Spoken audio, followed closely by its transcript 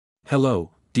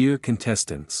Hello, dear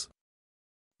contestants.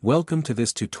 Welcome to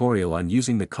this tutorial on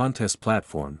using the contest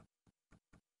platform.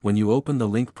 When you open the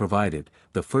link provided,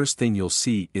 the first thing you'll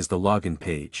see is the login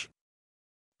page.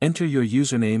 Enter your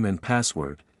username and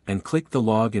password, and click the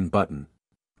login button.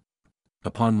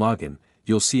 Upon login,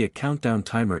 you'll see a countdown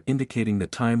timer indicating the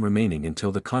time remaining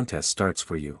until the contest starts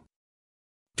for you.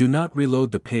 Do not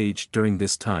reload the page during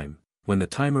this time. When the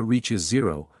timer reaches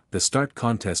 0, the Start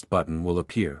Contest button will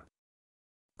appear.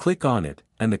 Click on it,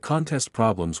 and the contest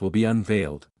problems will be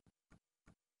unveiled.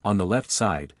 On the left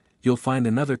side, you'll find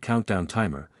another countdown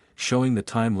timer, showing the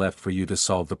time left for you to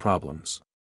solve the problems.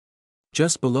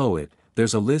 Just below it,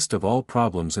 there's a list of all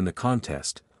problems in the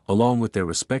contest, along with their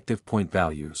respective point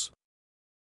values.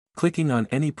 Clicking on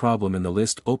any problem in the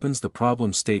list opens the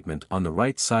problem statement on the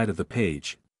right side of the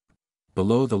page.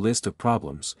 Below the list of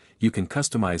problems, you can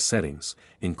customize settings,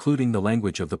 including the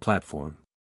language of the platform.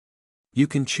 You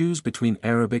can choose between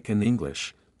Arabic and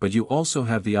English, but you also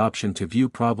have the option to view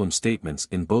problem statements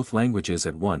in both languages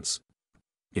at once.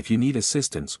 If you need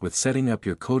assistance with setting up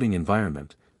your coding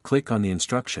environment, click on the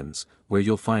instructions, where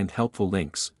you'll find helpful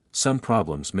links. Some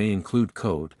problems may include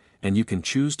code, and you can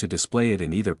choose to display it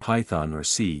in either Python or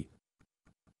C.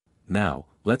 Now,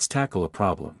 let's tackle a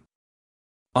problem.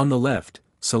 On the left,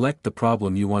 select the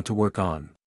problem you want to work on.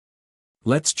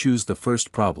 Let's choose the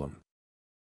first problem.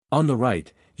 On the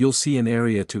right, you'll see an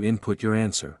area to input your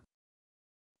answer.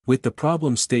 With the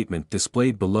problem statement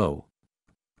displayed below,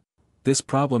 this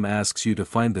problem asks you to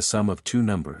find the sum of two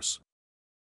numbers.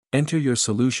 Enter your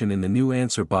solution in the new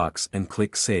answer box and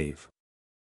click Save.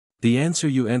 The answer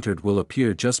you entered will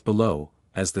appear just below,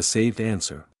 as the saved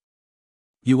answer.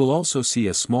 You will also see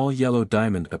a small yellow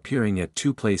diamond appearing at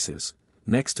two places,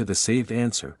 next to the saved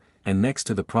answer, and next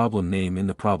to the problem name in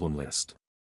the problem list.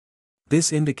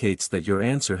 This indicates that your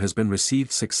answer has been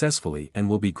received successfully and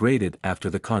will be graded after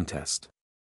the contest.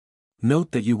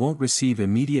 Note that you won't receive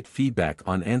immediate feedback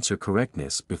on answer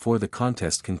correctness before the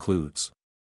contest concludes.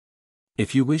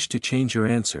 If you wish to change your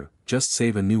answer, just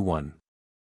save a new one.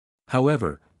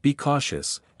 However, be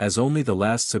cautious, as only the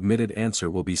last submitted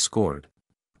answer will be scored.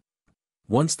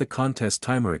 Once the contest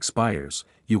timer expires,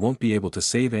 you won't be able to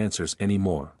save answers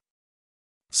anymore.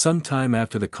 Sometime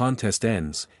after the contest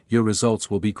ends, your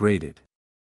results will be graded.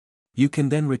 You can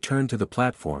then return to the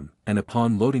platform, and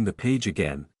upon loading the page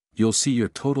again, you'll see your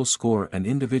total score and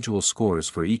individual scores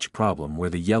for each problem where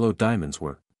the yellow diamonds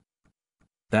were.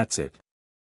 That's it.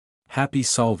 Happy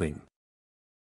solving!